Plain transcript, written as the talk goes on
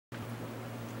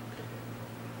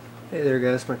Hey there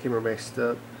guys, my camera messed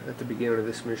up at the beginning of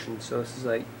this mission, so this is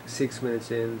like 6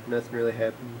 minutes in, nothing really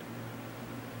happened.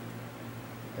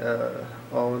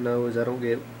 All I know is I don't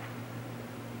get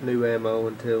new ammo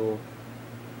until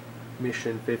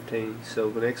mission 15, so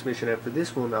the next mission after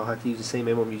this one I'll have to use the same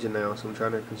ammo I'm using now, so I'm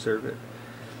trying to conserve it.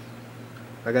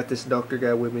 I got this doctor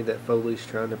guy with me that Foley's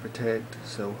trying to protect,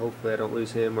 so hopefully I don't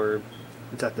lose him or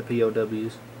it's at the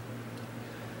POWs.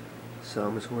 So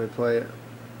I'm just going to play it.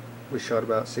 We shot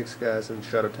about 6 guys and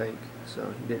shot a tank,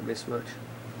 so he didn't miss much.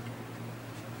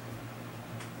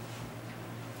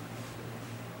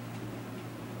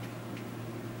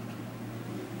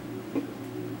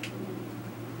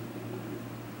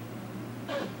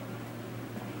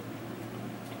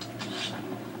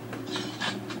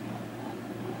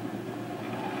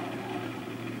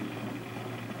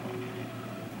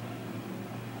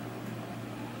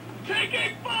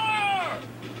 Taking fire!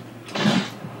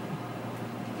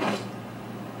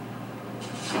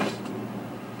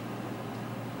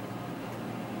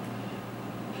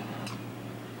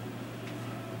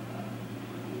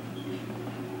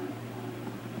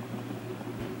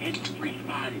 Infantry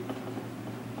spotted.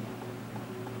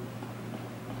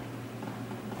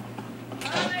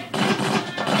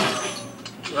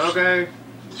 Okay.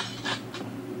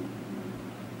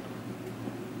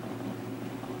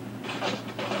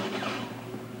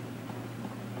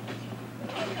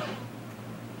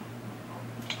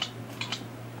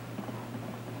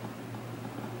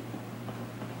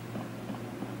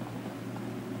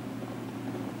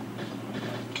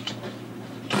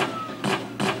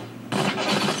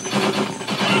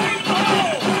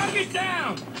 Target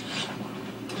down!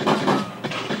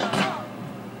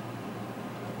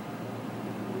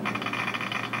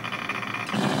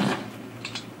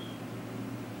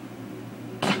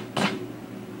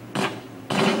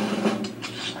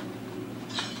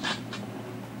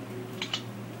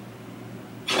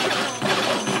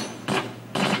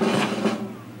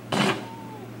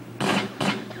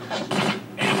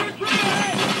 Infantry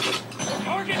ahead!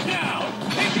 Target down!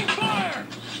 Taking fire!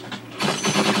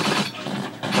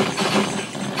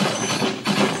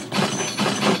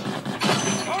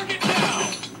 Target down!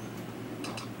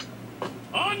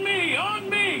 On me! On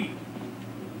me!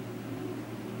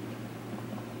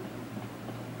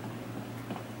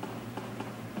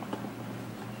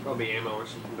 Probably ammo or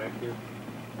something back here.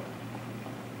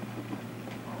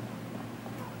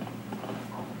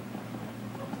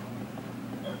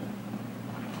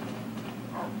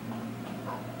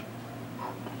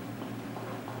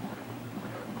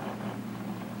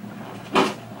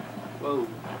 Whoa.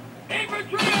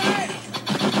 Infantry ahead!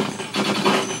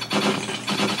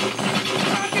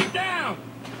 Target down!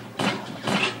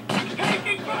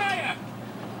 Taking fire!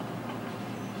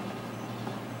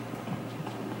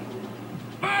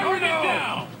 Target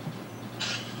down!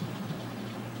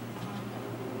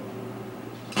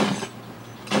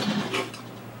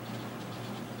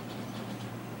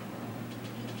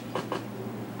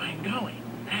 I'm going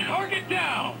now. Target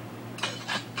down!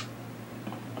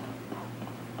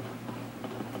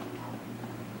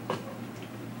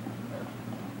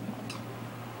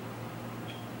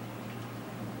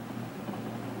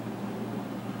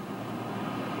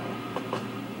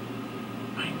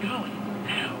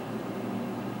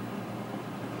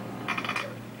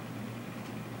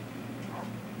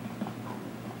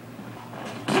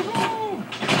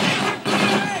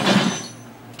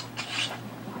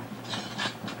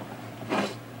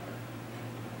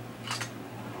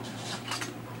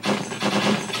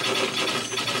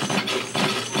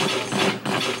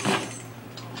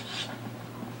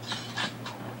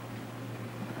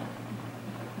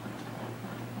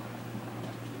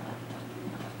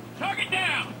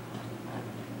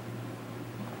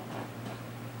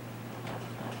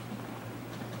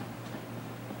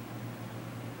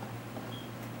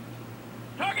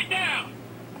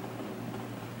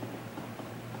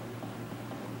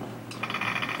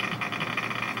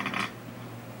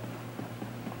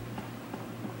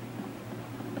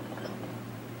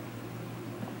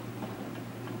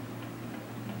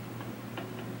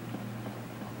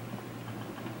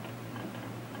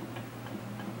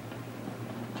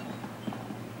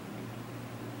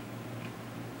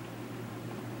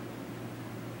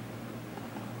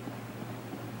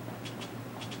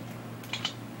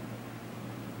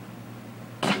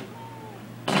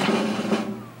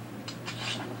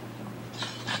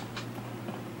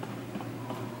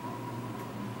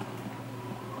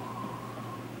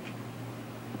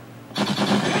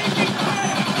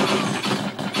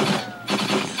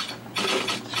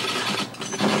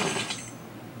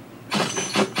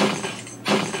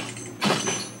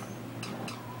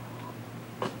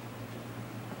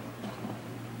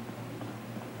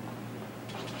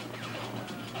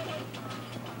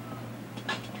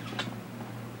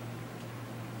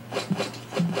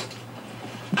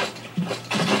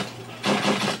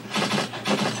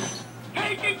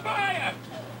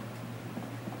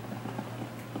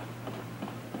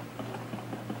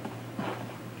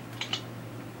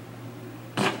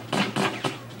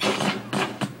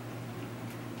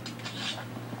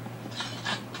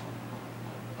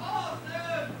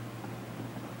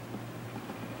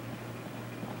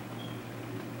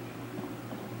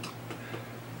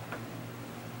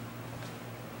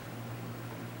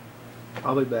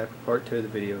 I'll be back with part 2 of the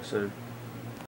video soon.